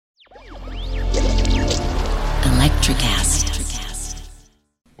Electrocast.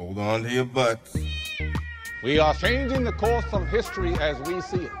 Hold on to your butts. We are changing the course of history as we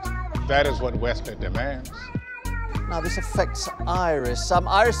see it. That is what Wesley demands. Now, this affects Iris.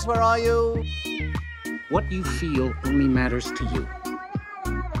 Iris, where are you? What you feel only matters to you.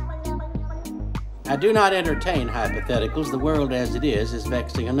 I do not entertain hypotheticals. The world as it is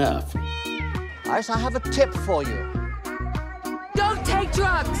vexing enough. Iris, I have a tip for you. Don't take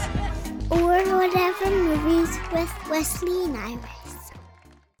drugs! Or Whatever Movies with Wesley and Iris.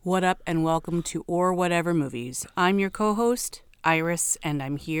 What up and welcome to Or Whatever Movies. I'm your co-host, Iris, and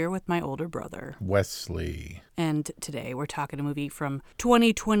I'm here with my older brother, Wesley. And today we're talking a movie from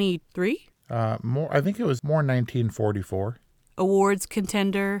 2023. I think it was more 1944. Awards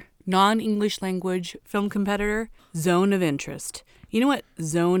contender, non-English language film competitor, Zone of Interest. You know what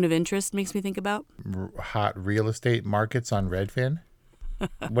Zone of Interest makes me think about? Hot real estate markets on Redfin.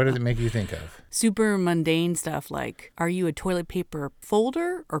 What does it make you think of? Super mundane stuff like, are you a toilet paper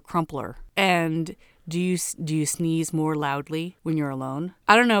folder or crumpler? And do you sneeze more loudly when you're alone?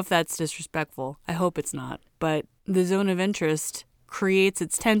 I don't know if that's disrespectful. I hope it's not. But the Zone of Interest creates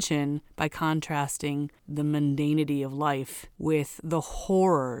its tension by contrasting the mundanity of life with the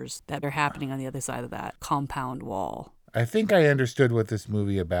horrors that are happening on the other side of that compound wall. I think I understood what this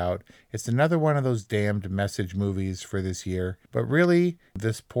movie about. It's another one of those damned message movies for this year. But really,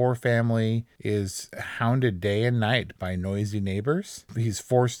 this poor family is hounded day and night by noisy neighbors. He's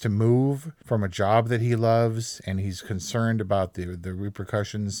forced to move from a job that he loves, and he's concerned about the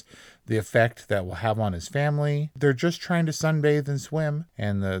repercussions, the effect that will have on his family. They're just trying to sunbathe and swim,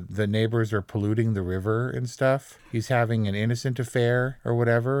 and the neighbors are polluting the river and stuff. He's having an innocent affair or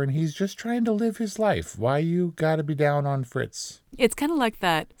whatever, and he's just trying to live his life. Why you gotta be down on Fritz? It's kind of like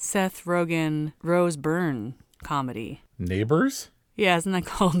that Seth Rogen, Rose Byrne comedy. Neighbors? Yeah, isn't that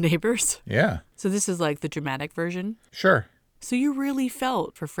called Neighbors? Yeah. So this is like the dramatic version? Sure. So you really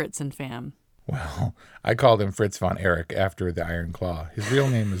felt for Fritz and fam. Well, I called him Fritz von Erich after the Iron Claw. His real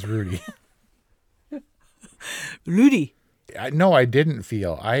name is Rudy. Rudy. No, I didn't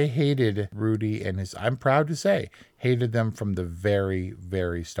feel. I hated Rudy and I'm proud to say, hated them from the very,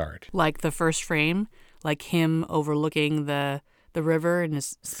 very start. Like the first frame? Like him overlooking the river in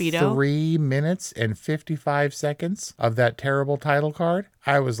his Speedo? 3 minutes and 55 seconds of that terrible title card.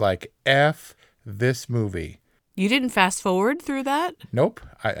 I was like, F this movie. You didn't fast forward through that? Nope.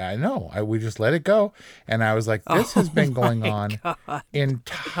 I know. We just let it go. And I was like, this has been going on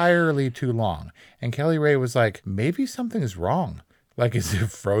entirely too long. And Kelly Ray was like, maybe something is wrong. Like, is it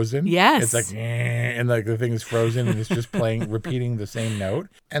frozen? Yes. It's like, and like the thing is frozen and it's just playing, repeating the same note.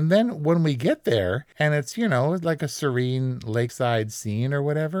 And then when we get there and it's, like a serene lakeside scene or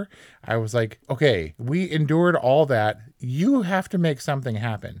whatever, I was like, okay, we endured all that. You have to make something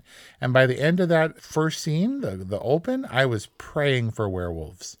happen. And by the end of that first scene, the open, I was praying for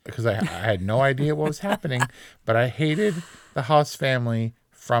werewolves because I had no idea what was happening, but I hated the Haas family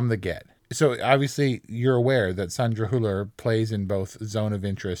from the get. So obviously you're aware that Sandra Hüller plays in both Zone of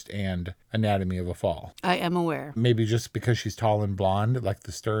Interest and Anatomy of a Fall. I am aware. Maybe just because she's tall and blonde, like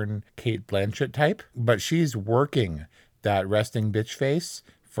the stern Cate Blanchett type. But she's working that resting bitch face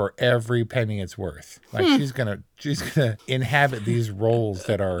for every penny it's worth. Like she's gonna inhabit these roles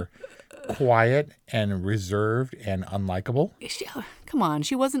that are quiet and reserved and unlikable. Come on,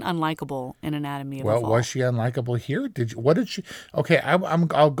 she wasn't unlikable in Anatomy of a Fall. Well, was she unlikable here? What did she? Okay,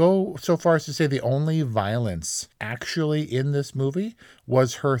 I'll go so far as to say the only violence actually in this movie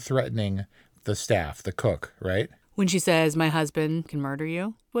was her threatening the staff, the cook, right? When she says, my husband can murder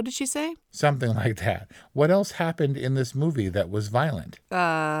you. What did she say? Something like that. What else happened in this movie that was violent?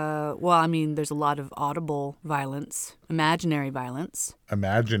 There's a lot of audible violence, imaginary violence.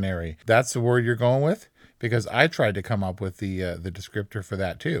 Imaginary. That's the word you're going with? Because I tried to come up with the descriptor for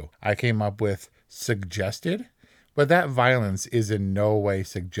that too. I came up with suggested, but that violence is in no way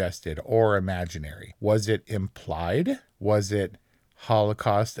suggested or imaginary. Was it implied? Was it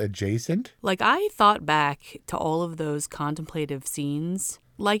Holocaust adjacent? Like, I thought back to all of those contemplative scenes,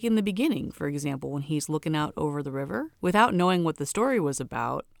 like in the beginning, for example, when he's looking out over the river. Without knowing what the story was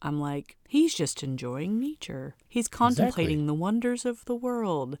about, I'm like, he's just enjoying nature. He's contemplating the wonders of the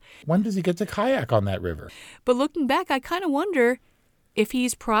world. When does he get to kayak on that river? But looking back, I kind of wonder if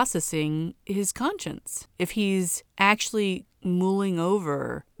he's processing his conscience, if he's actually mulling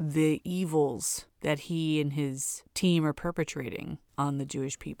over the evils that he and his team are perpetrating on the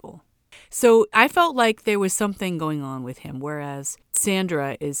Jewish people. So I felt like there was something going on with him, whereas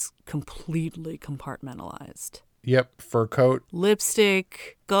Sandra is completely compartmentalized. Yep, fur coat.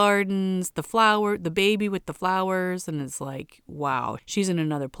 Lipstick, gardens, the baby with the flowers, and it's like, wow, she's in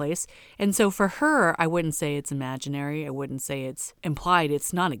another place. And so for her, I wouldn't say it's imaginary. I wouldn't say it's implied.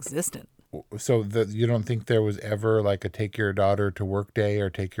 It's non-existent. So you don't think there was ever like a take your daughter to work day or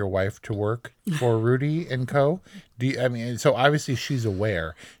take your wife to work for Rudy and co? So obviously she's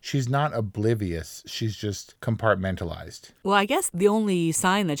aware. She's not oblivious. She's just compartmentalized. Well, I guess the only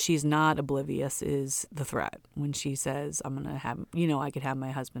sign that she's not oblivious is the threat when she says, I'm going to have, I could have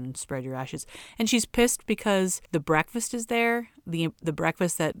my husband spread your ashes. And she's pissed because the breakfast is there, the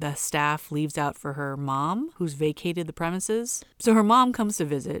breakfast that the staff leaves out for her mom, who's vacated the premises. So her mom comes to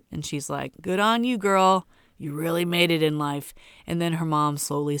visit and she's like, good on you, girl. You really made it in life. And then her mom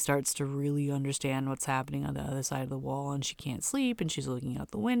slowly starts to really understand what's happening on the other side of the wall, and she can't sleep, and she's looking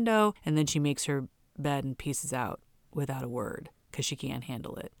out the window, and then she makes her bed and pieces out without a word because she can't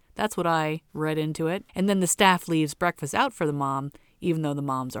handle it. That's what I read into it. And then the staff leaves breakfast out for the mom, even though the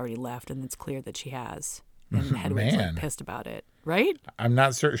mom's already left, and it's clear that she has. And Hedwig's like pissed about it, right? I'm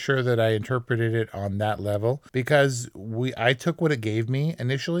not sure that I interpreted it on that level because I took what it gave me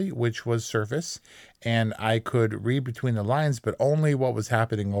initially, which was surface, and I could read between the lines, but only what was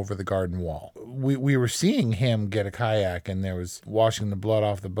happening over the garden wall. We were seeing him get a kayak, and there was washing the blood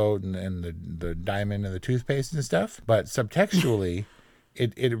off the boat and the diamond and the toothpaste and stuff, but subtextually...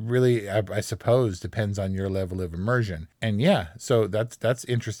 It really, I suppose, depends on your level of immersion. And yeah, so that's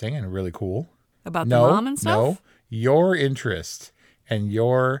interesting and really cool. About the mom and stuff? No, your interest and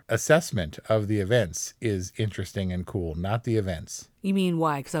your assessment of the events is interesting and cool, not the events. You mean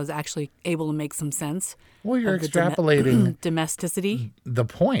why? Because I was actually able to make some sense. Well, you're extrapolating domesticity. The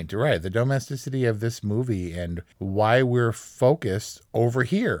point, right? The domesticity of this movie and why we're focused over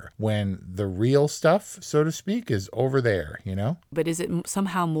here when the real stuff, so to speak, is over there, But is it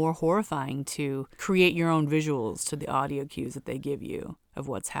somehow more horrifying to create your own visuals to the audio cues that they give you of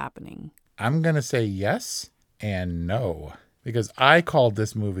what's happening? I'm going to say yes and no, because I called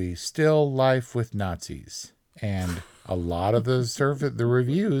this movie Still Life with Nazis. And a lot of the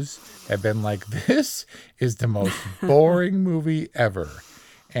reviews have been like, this is the most boring movie ever.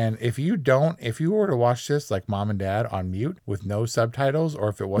 And if you were to watch this like mom and dad on mute with no subtitles, or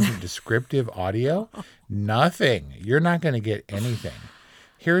if it wasn't descriptive audio, nothing. You're not going to get anything.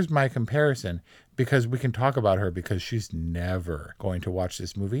 Here's my comparison, because we can talk about her because she's never going to watch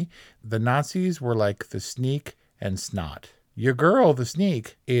this movie. The Nazis were like the Sneak and Snot. Your girl, the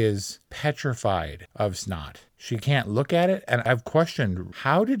Sneak, is petrified of Snot. She can't look at it. And I've questioned,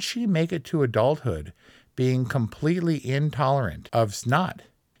 how did she make it to adulthood being completely intolerant of Snot?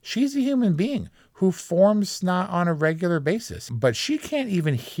 She's a human being who forms snot on a regular basis, but she can't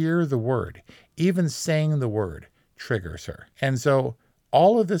even hear the word. Even saying the word triggers her. And so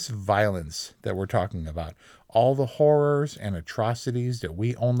all of this violence that we're talking about, all the horrors and atrocities that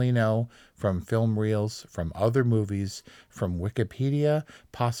we only know from film reels, from other movies, from Wikipedia,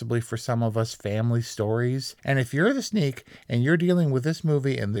 possibly for some of us family stories. And if you're the Sneak and you're dealing with this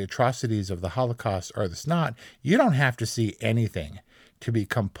movie and the atrocities of the Holocaust or the Snot, you don't have to see anything to be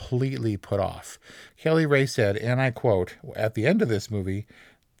completely put off. Kelly Ray said, and I quote, at the end of this movie,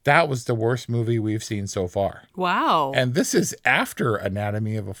 that was the worst movie we've seen so far. Wow. And this is after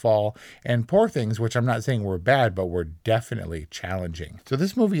Anatomy of a Fall and Poor Things, which I'm not saying were bad, but were definitely challenging. So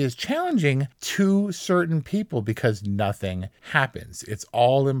this movie is challenging to certain people because nothing happens. It's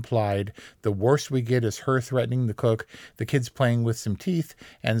all implied. The worst we get is her threatening the cook, the kids playing with some teeth,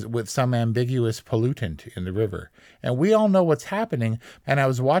 and with some ambiguous pollutant in the river. And we all know what's happening. And I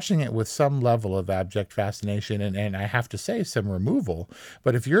was watching it with some level of abject fascination and I have to say some removal.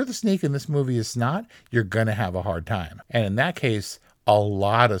 But if you're the Sneak and this movie is Snot, you're going to have a hard time. And in that case, a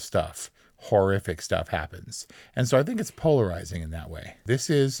lot of stuff, horrific stuff happens. And so I think it's polarizing in that way. This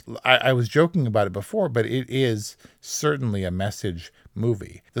is, I was joking about it before, but it is certainly a message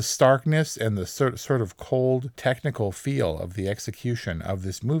movie. The starkness and the sort of cold technical feel of the execution of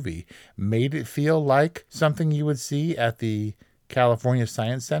this movie made it feel like something you would see at the California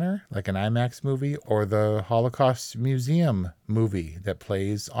Science Center, like an IMAX movie, or the Holocaust Museum movie that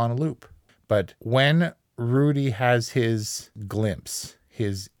plays on a loop. But when Rudy has his glimpse,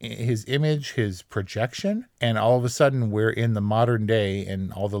 his image, his projection, and all of a sudden we're in the modern day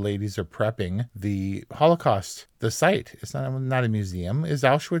and all the ladies are prepping the Holocaust, the site. It's not a museum. Is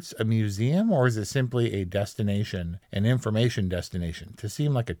Auschwitz a museum, or is it simply a destination, an information destination? To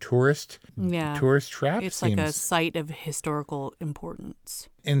seem like a tourist trap? It's like a site of historical importance.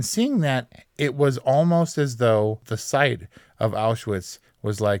 In seeing that, it was almost as though the site of Auschwitz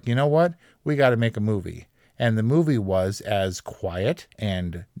was like, you know what? We got to make a movie. And the movie was as quiet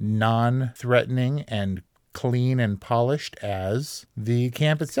and non-threatening and clean and polished as the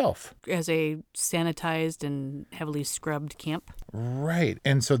camp itself. As a sanitized and heavily scrubbed camp. Right.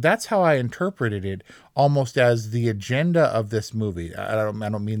 And so that's how I interpreted it, almost as the agenda of this movie. I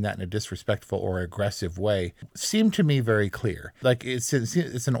don't mean that in a disrespectful or aggressive way. Seemed to me very clear. Like it's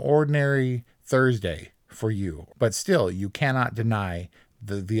an ordinary Thursday for you, but still you cannot deny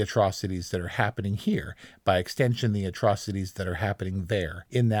the atrocities that are happening here, by extension the atrocities that are happening there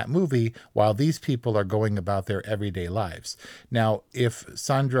in that movie, while these people are going about their everyday lives. Now, if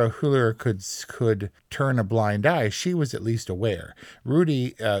Sandra Hüller could turn a blind eye, she was at least aware.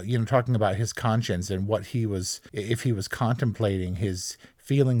 Rudy, talking about his conscience and what if he was contemplating his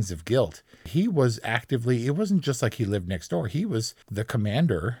feelings of guilt, he was actively, it wasn't just like he lived next door. He was the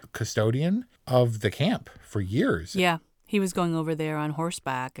custodian of the camp for years. Yeah. He was going over there on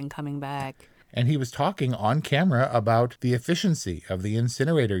horseback and coming back. And he was talking on camera about the efficiency of the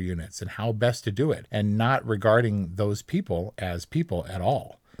incinerator units and how best to do it, and not regarding those people as people at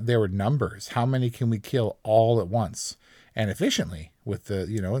all. There were numbers. How many can we kill all at once and efficiently with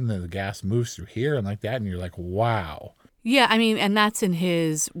and then the gas moves through here and like that. And you're like, wow. Yeah, I mean, and that's when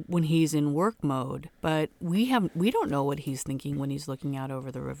he's in work mode, but we don't know what he's thinking when he's looking out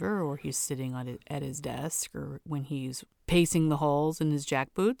over the river, or he's sitting at his desk, or when he's pacing the halls in his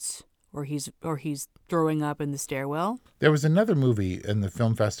jack boots, or he's throwing up in the stairwell. There was another movie in the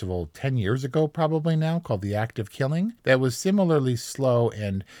film festival 10 years ago, probably now, called The Act of Killing, that was similarly slow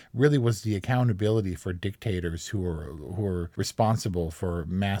and really was the accountability for dictators who were responsible for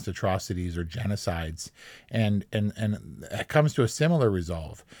mass atrocities or genocides, and it comes to a similar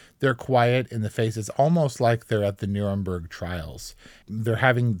resolve. They're quiet in the face. It's almost like they're at the Nuremberg trials. They're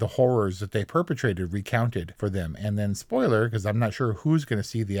having the horrors that they perpetrated recounted for them. And then, spoiler, because I'm not sure who's going to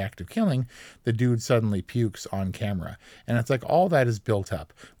see The Act of Killing, the dude suddenly pukes on camera. And it's like all that is built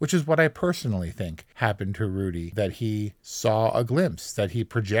up, which is what I personally think happened to Rudy, that he saw a glimpse, that he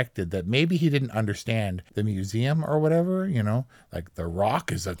projected, that maybe he didn't understand the museum or whatever, like the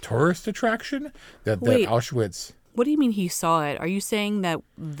Rock is a tourist attraction, that Auschwitz... What do you mean he saw it? Are you saying that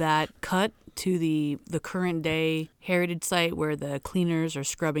cut to the current day heritage site where the cleaners are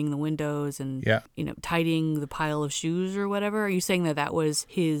scrubbing the windows and tidying the pile of shoes or whatever? Are you saying that was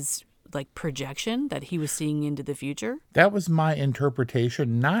his projection, that he was seeing into the future? That was my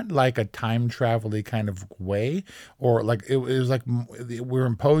interpretation, not like a time travel-y kind of way, or like it was like we're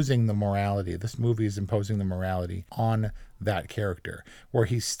imposing the morality. This movie is imposing the morality on that character, where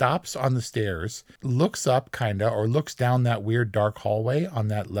he stops on the stairs, looks up or looks down that weird dark hallway on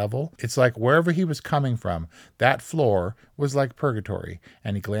that level. It's like wherever he was coming from, that floor was like purgatory,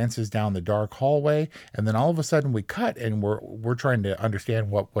 and he glances down the dark hallway, and then all of a sudden we cut, and we're trying to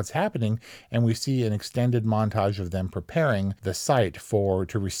understand what's happening, and we see an extended montage of them preparing the site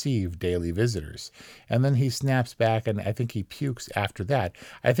to receive daily visitors. And then he snaps back, and I think he pukes after that.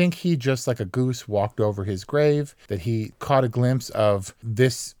 I think he just like a goose walked over his grave, that he caught a glimpse of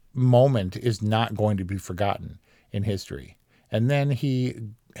this moment is not going to be forgotten in history. And then he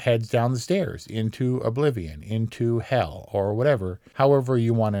heads down the stairs into oblivion, into hell, or whatever, however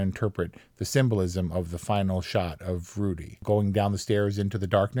you want to interpret the symbolism of the final shot of Rudy going down the stairs into the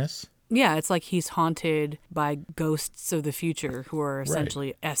darkness. Yeah, it's like he's haunted by ghosts of the future who are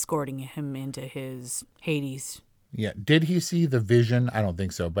essentially escorting him into his Hades. Yeah. Did he see the vision? I don't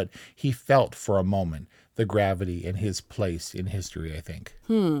think so, but he felt for a moment the gravity and his place in history, I think.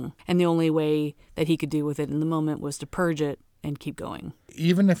 And the only way that he could deal with it in the moment was to purge it and keep going.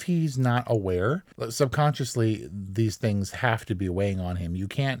 Even if he's not aware, subconsciously, these things have to be weighing on him. You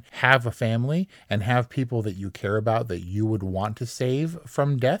can't have a family and have people that you care about that you would want to save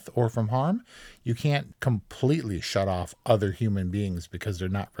from death or from harm. You can't completely shut off other human beings because they're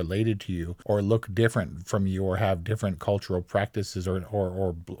not related to you or look different from you or have different cultural practices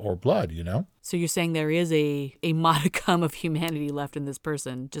or blood, So you're saying there is a modicum of humanity left in this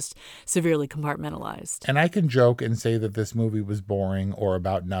person, just severely compartmentalized. And I can joke and say that this movie was boring or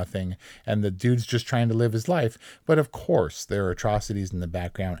about nothing, and the dude's just trying to live his life. But of course, there are atrocities in the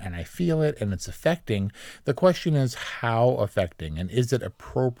background, and I feel it, and it's affecting. The question is how affecting, and is it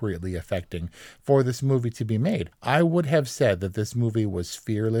appropriately affecting for this movie to be made? I would have said that this movie was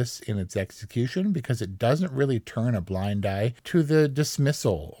fearless in its execution because it doesn't really turn a blind eye to the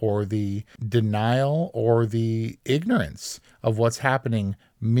dismissal or the denial or the ignorance of what's happening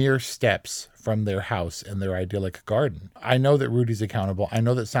mere steps from their house and their idyllic garden. I know that Rudy's accountable. I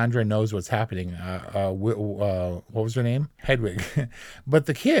know that Sandra knows what's happening. What was her name? Hedwig. But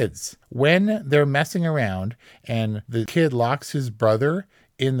the kids, when they're messing around and the kid locks his brother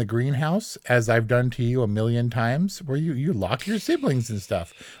in the greenhouse, as I've done to you a million times, where you lock your siblings and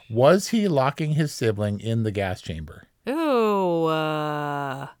stuff. Was he locking his sibling in the gas chamber?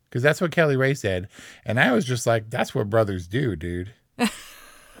 Oh, Because that's what Kelly Ray said. And I was just like, that's what brothers do, dude.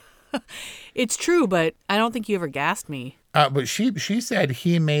 it's true, but I don't think you ever gassed me. But she said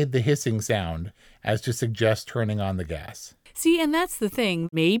he made the hissing sound as to suggest turning on the gas. See, and that's the thing.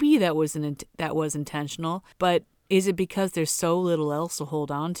 Maybe that was intentional, but is it because there's so little else to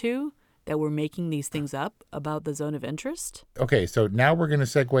hold on to that we're making these things up about the zone of interest? Okay, so now we're going to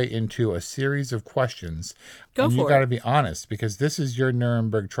segue into a series of questions. Go and for you it. got to be honest, because this is your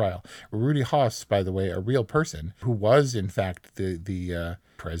Nuremberg trial. Rudy Haas, by the way, a real person who was, in fact, the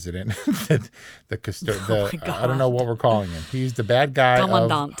president, I don't know what we're calling him. He's the bad guy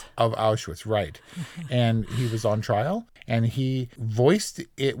Commandant. of Auschwitz, right? And he was on trial, and he voiced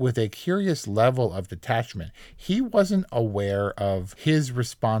it with a curious level of detachment. He wasn't aware of his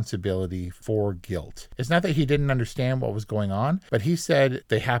responsibility for guilt. It's not that he didn't understand what was going on, but he said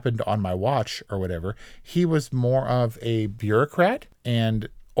they happened on my watch or whatever. He was more of a bureaucrat and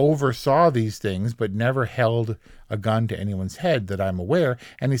oversaw these things, but never held a gun to anyone's head that I'm aware.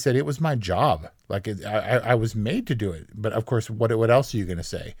 And he said, it was my job. Like I was made to do it. But of course, what else are you going to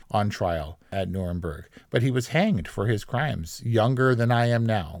say on trial at Nuremberg? But he was hanged for his crimes. Younger than I am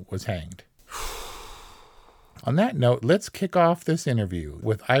now, was hanged. On that note, let's kick off this interview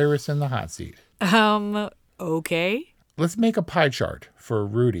with Iris in the hot seat. Okay. Let's make a pie chart for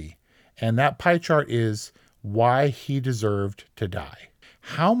Rudy. And that pie chart is why he deserved to die.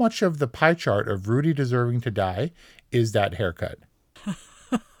 How much of the pie chart of Rudy deserving to die is that haircut?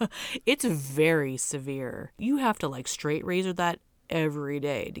 It's very severe. You have to straight razor that every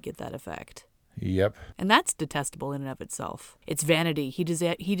day to get that effect. Yep. And that's detestable in and of itself. It's vanity. He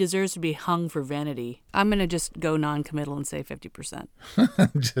deserves to be hung for vanity. I'm going to just go non-committal and say 50%.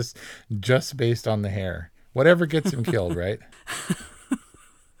 just based on the hair. Whatever gets him killed, right?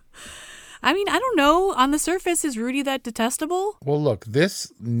 I mean, I don't know. On the surface, is Rudy that detestable? Well, look,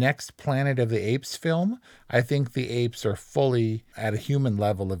 this next Planet of the Apes film, I think the apes are fully at a human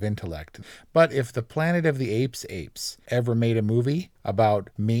level of intellect. But if the Planet of the Apes ever made a movie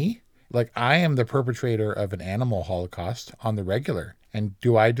about me, I am the perpetrator of an animal holocaust on the regular. And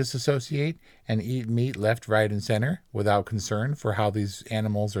do I disassociate and eat meat left, right, and center without concern for how these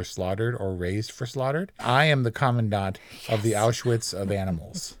animals are slaughtered or raised for slaughtered? I am the commandant of the Auschwitz of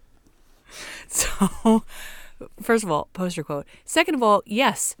animals. So, first of all, poster quote. Second of all,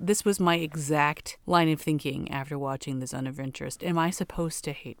 yes, this was my exact line of thinking after watching The Zone of Interest. Am I supposed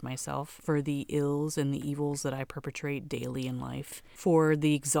to hate myself for the ills and the evils that I perpetrate daily in life? For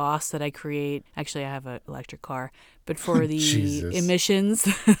the exhaust that I create? Actually, I have an electric car. But for the emissions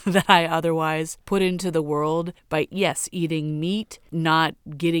that I otherwise put into the world by, yes, eating meat, not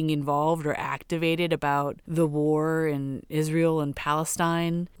getting involved or activated about the war in Israel and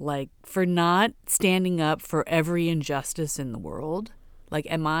Palestine, for not standing up for every injustice in the world.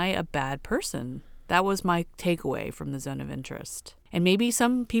 Am I a bad person? That was my takeaway from The Zone of Interest. And maybe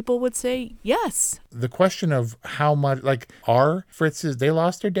some people would say yes. The question of how much, are Fritz's, they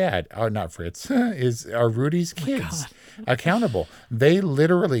lost their dad. Oh, not Fritz, are Rudy's kids accountable? They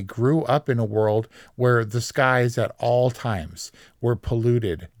literally grew up in a world where the skies at all times were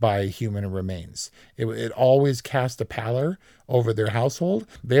polluted by human remains. It always cast a pallor over their household.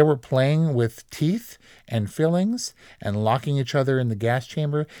 They were playing with teeth and fillings and locking each other in the gas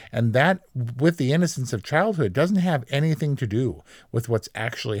chamber. And that, with the innocence of childhood, doesn't have anything to do with what's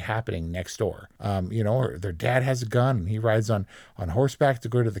actually happening next door. Or their dad has a gun and he rides on horseback to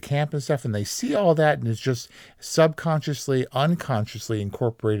go to the camp and stuff. And they see all that and it's just subconsciously, unconsciously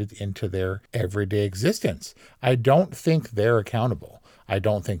incorporated into their everyday existence. I don't think they're accountable. I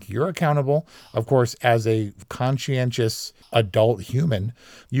don't think you're accountable. Of course, as a conscientious adult human,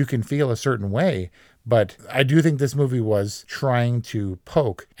 you can feel a certain way. But I do think this movie was trying to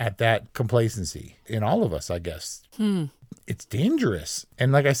poke at that complacency in all of us, I guess. It's dangerous.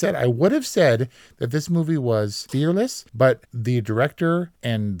 And like I said, I would have said that this movie was fearless, but the director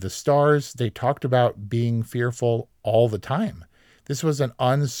and the stars, they talked about being fearful all the time. This was an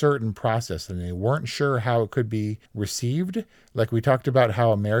uncertain process and they weren't sure how it could be received. Like we talked about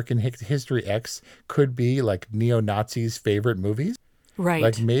how American History X could be neo-Nazis' favorite movies.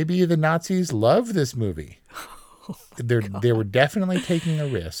 Right. Maybe the Nazis love this movie. They were definitely taking a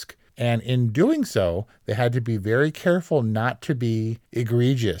risk. And in doing so, they had to be very careful not to be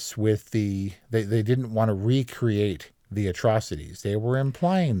egregious with they didn't want to recreate the atrocities. They were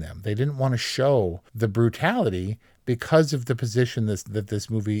implying them. They didn't want to show the brutality because of the position that this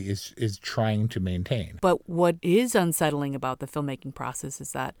movie is trying to maintain. But what is unsettling about the filmmaking process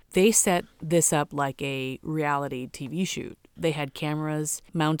is that they set this up like a reality TV shoot. They had cameras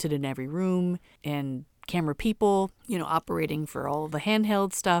mounted in every room and camera people, operating for all the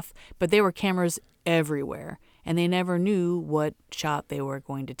handheld stuff, but there were cameras everywhere, and they never knew what shot they were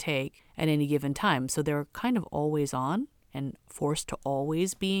going to take at any given time. So they were kind of always on and forced to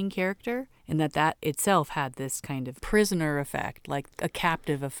always be in character, and that itself had this kind of prisoner effect, like a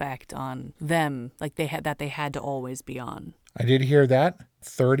captive effect on them, like they had to always be on. I did hear that.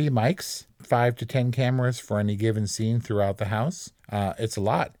 30 mics, 5 to 10 cameras for any given scene throughout the house. It's a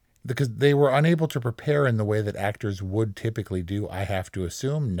lot. Because they were unable to prepare in the way that actors would typically do, I have to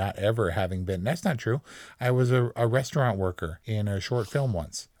assume, not ever having been. That's not true. I was a restaurant worker in a short film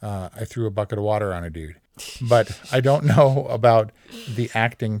once. I threw a bucket of water on a dude. But I don't know about the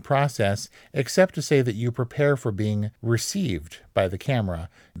acting process, except to say that you prepare for being received by the camera.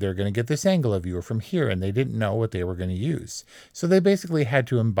 They're going to get this angle of you or from here, and they didn't know what they were going to use. So they basically had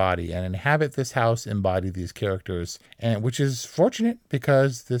to embody and inhabit this house, embody these characters, and which is fortunate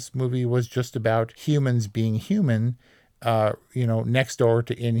because this movie was just about humans being human, next door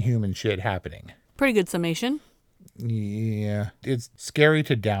to inhuman shit happening. Pretty good summation. Yeah, it's scary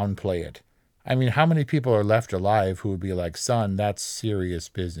to downplay it. I mean, how many people are left alive who would be like, son, that's serious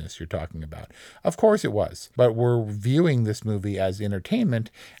business you're talking about? Of course it was. But we're viewing this movie as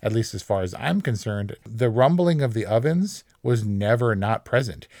entertainment, at least as far as I'm concerned. The rumbling of the ovens was never not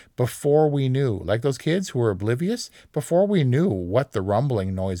present. Before we knew, like those kids who were oblivious, before we knew what the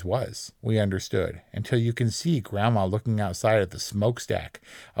rumbling noise was, we understood. Until you can see Grandma looking outside at the smokestack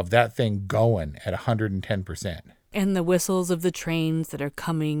of that thing going at 110%. And the whistles of the trains that are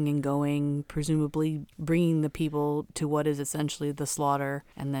coming and going, presumably bringing the people to what is essentially the slaughter,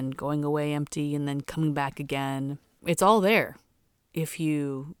 and then going away empty and then coming back again. It's all there if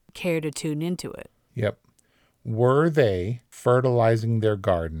you care to tune into it. Yep. Were they fertilizing their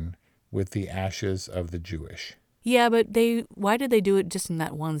garden with the ashes of the Jewish? Yeah, but why did they do it just in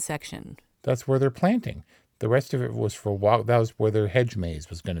that one section? That's where they're planting. The rest of it was for walk. That was where their hedge maze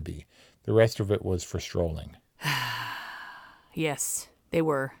was going to be. The rest of it was for strolling. Yes, they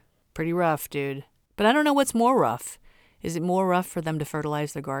were. Pretty rough, dude. But I don't know what's more rough. Is it more rough for them to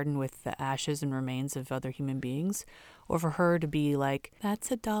fertilize their garden with the ashes and remains of other human beings? Or for her to be like,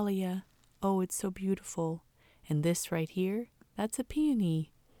 that's a dahlia. Oh, it's so beautiful. And this right here, that's a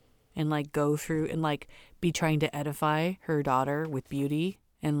peony. And like go through and like be trying to edify her daughter with beauty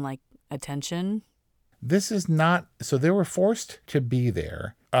and like attention. This is not, so they were forced to be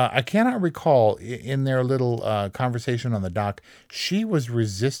there. I cannot recall in their little conversation on the dock, she was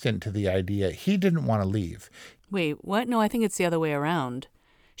resistant to the idea. He didn't want to leave. Wait, what? No, I think it's the other way around.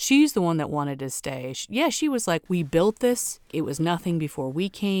 She's the one that wanted to stay. She was like, we built this. It was nothing before we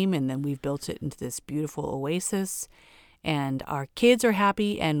came, and then we've built it into this beautiful oasis. And our kids are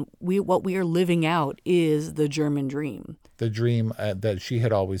happy, and what we are living out is the German dream. The dream that she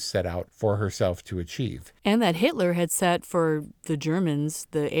had always set out for herself to achieve. And that Hitler had set for the Germans,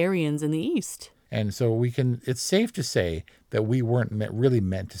 the Aryans in the East. And so it's safe to say that we weren't really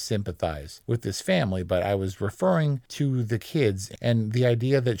meant to sympathize with this family, but I was referring to the kids and the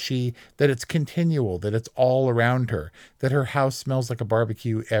idea that it's continual, that it's all around her, that her house smells like a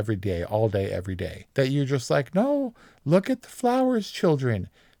barbecue every day, all day, every day. That you're just like, no, look at the flowers, children.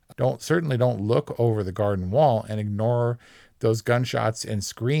 Certainly don't look over the garden wall and ignore those gunshots and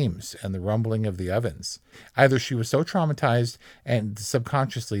screams and the rumbling of the ovens. Either she was so traumatized and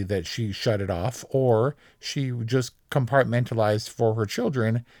subconsciously that she shut it off, or she just compartmentalized for her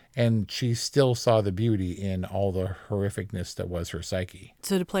children and she still saw the beauty in all the horrificness that was her psyche.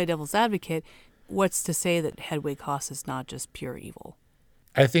 So to play devil's advocate, what's to say that Hedwig Haas is not just pure evil?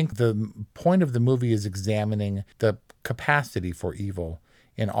 I think the point of the movie is examining the capacity for evil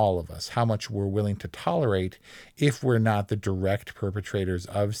in all of us, how much we're willing to tolerate if we're not the direct perpetrators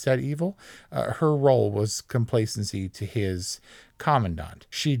of said evil. Her role was complacency to his commandant.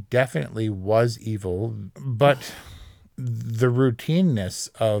 She definitely was evil, but the routineness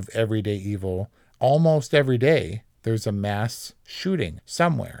of everyday evil, almost every day, there's a mass shooting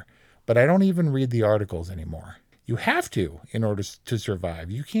somewhere. But I don't even read the articles anymore. You have to in order to survive.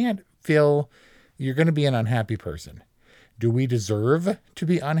 You can't feel you're going to be an unhappy person. Do we deserve to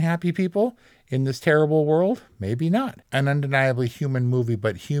be unhappy people in this terrible world? Maybe not. An undeniably human movie,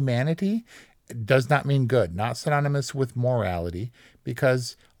 but humanity does not mean good, not synonymous with morality,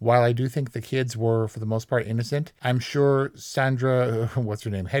 because while I do think the kids were, for the most part, innocent, I'm sure Sandra, what's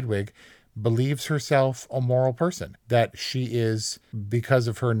her name, Hedwig, believes herself a moral person, that she is, because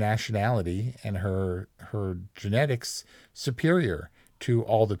of her nationality and her genetics, superior to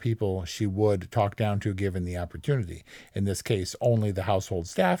all the people she would talk down to given the opportunity. In this case, only the household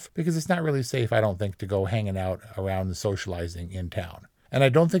staff, because it's not really safe, I don't think, to go hanging out around and socializing in town. And I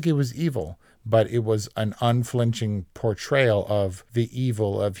don't think it was evil, but it was an unflinching portrayal of the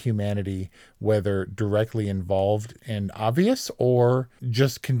evil of humanity, whether directly involved and obvious or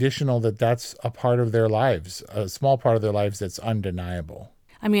just conditional, that that's a part of their lives, a small part of their lives that's undeniable.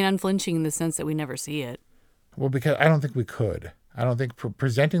 I mean, unflinching in the sense that we never see it. Well, because I don't think we could. I don't think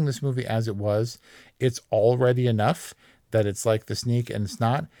presenting this movie as it was, it's already enough that it's like The Sneak and it's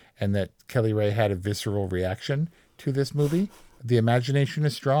not, and that Kelly Ray had a visceral reaction to this movie. The imagination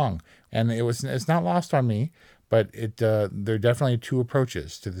is strong, and it's not lost on me, but there are definitely two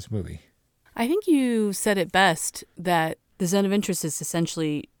approaches to this movie. I think you said it best, that The Zone of Interest is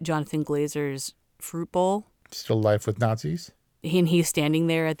essentially Jonathan Glazer's Fruit Bowl. Still Life with Nazis? And he's standing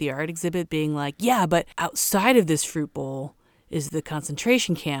there at the art exhibit being like, yeah, but outside of this fruit bowl is the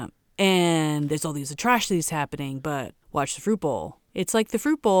concentration camp, and there's all these atrocities happening, but watch the fruit bowl. It's like the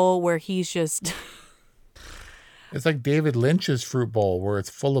fruit bowl where he's just... It's like David Lynch's Fruit Bowl, where it's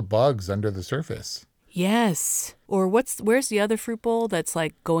full of bugs under the surface. Yes. Or where's the other fruit bowl that's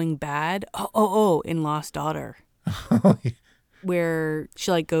like going bad? Oh, in Lost Daughter. Where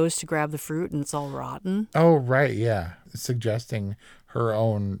she like goes to grab the fruit and it's all rotten. Oh, right, yeah. Suggesting her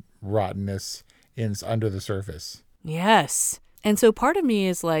own rottenness is under the surface. Yes. And so part of me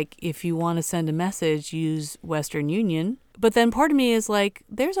is like, if you want to send a message, use Western Union. But then part of me is like,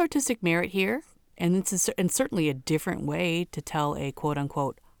 there's artistic merit here. And it's certainly a different way to tell a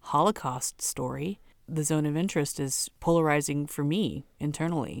quote-unquote Holocaust story. The Zone of Interest is polarizing for me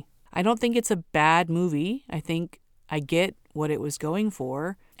internally. I don't think it's a bad movie. I think I get what it was going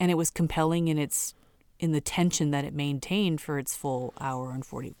for, and it was compelling in the tension that it maintained for its full hour and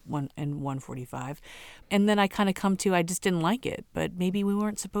 145. And then I kind of come to, I just didn't like it, but maybe we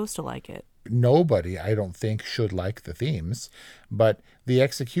weren't supposed to like it. Nobody, I don't think, should like the themes, but the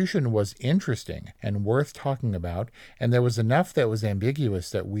execution was interesting and worth talking about, and there was enough that was ambiguous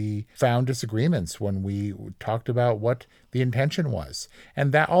that we found disagreements when we talked about what the intention was.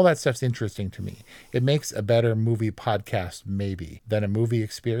 And that all that stuff's interesting to me. It makes a better movie podcast, maybe, than a movie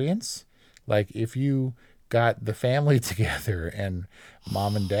experience. Like if you got the family together and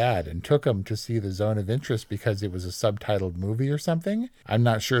mom and dad and took them to see The Zone of Interest because it was a subtitled movie or something, I'm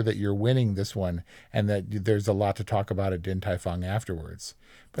not sure that you're winning this one and that there's a lot to talk about at Din Tai Fung afterwards.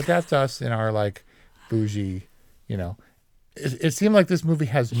 But that's us in our like bougie, it seemed like this movie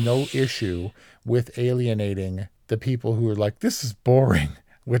has no issue with alienating the people who are like, this is boring,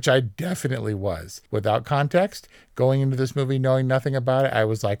 which I definitely was. Without context, going into this movie knowing nothing about it, I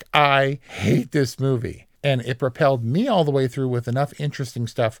was like, I hate this movie. And it propelled me all the way through with enough interesting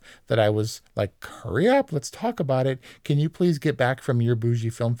stuff that I was like, hurry up, let's talk about it. Can you please get back from your bougie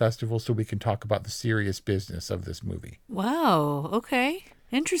film festival so we can talk about the serious business of this movie? Wow, okay.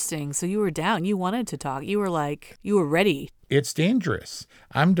 Interesting. So you were down. You wanted to talk. You were like, you were ready. It's dangerous.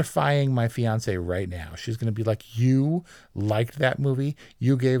 I'm defying my fiance right now. She's going to be like, you liked that movie?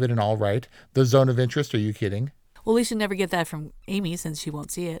 You gave it an all right? The Zone of Interest? Are you kidding? Well, we should never get that from Amy since she won't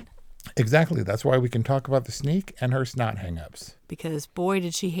see it. Exactly. That's why we can talk about The Sneak and her snot hang-ups. Because boy,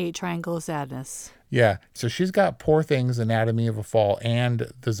 did she hate Triangle of Sadness. Yeah. So she's got Poor Things, Anatomy of a Fall,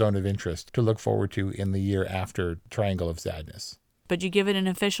 and The Zone of Interest to look forward to in the year after Triangle of Sadness. But you give it an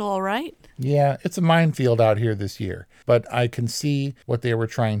official all right? Yeah, it's a minefield out here this year. But I can see what they were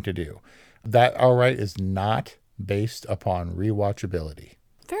trying to do. That all right is not based upon rewatchability.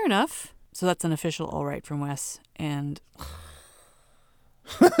 Fair enough. So that's an official all right from Wes. And...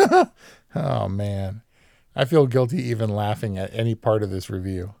 Oh, man. I feel guilty even laughing at any part of this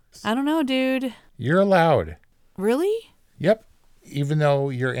review. I don't know, dude. You're allowed. Really? Yep. Even though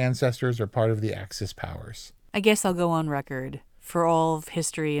your ancestors are part of the Axis powers. I guess I'll go on record for all of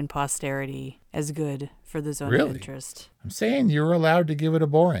history and posterity as good for The Zone of Interest. I'm saying you're allowed to give it a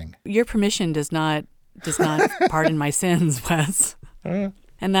boring. Your permission does not pardon my sins, Wes. And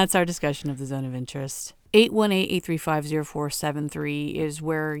that's our discussion of The Zone of Interest. 818-835-0473 is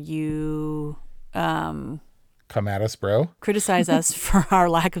where you come at us, bro. Criticize us for our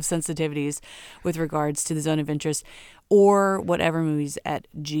lack of sensitivities with regards to The Zone of Interest, or whatever movies at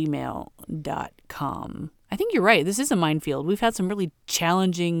gmail.com. I think you're right. This is a minefield. We've had some really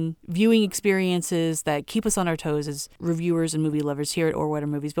challenging viewing experiences that keep us on our toes as reviewers and movie lovers here at Or What Are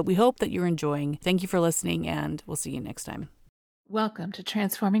Movies, but we hope that you're enjoying. Thank you for listening, and we'll see you next time. Welcome to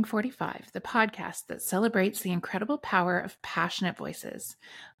Transforming 45, the podcast that celebrates the incredible power of passionate voices.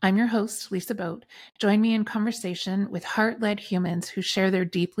 I'm your host, Lisa Boat. Join me in conversation with heart-led humans who share their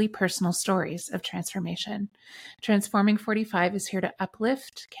deeply personal stories of transformation. Transforming 45 is here to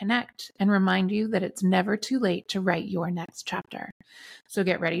uplift, connect, and remind you that it's never too late to write your next chapter. So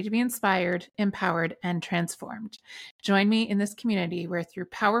get ready to be inspired, empowered, and transformed. Join me in this community where through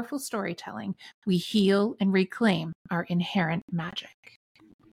powerful storytelling, we heal and reclaim our inherent magic.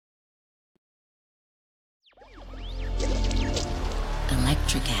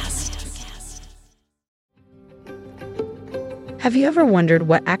 Electricast. Have you ever wondered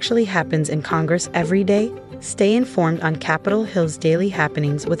what actually happens in Congress every day? Stay informed on Capitol Hill's daily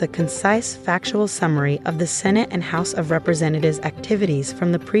happenings with a concise, factual summary of the Senate and House of Representatives' activities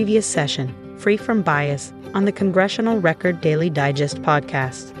from the previous session, free from bias, on the Congressional Record Daily Digest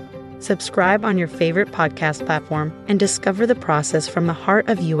podcast. Subscribe on your favorite podcast platform and discover the process from the heart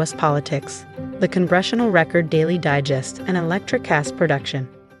of U.S. politics. The Congressional Record Daily Digest, an Electricast production.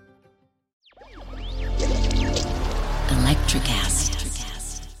 Electricast.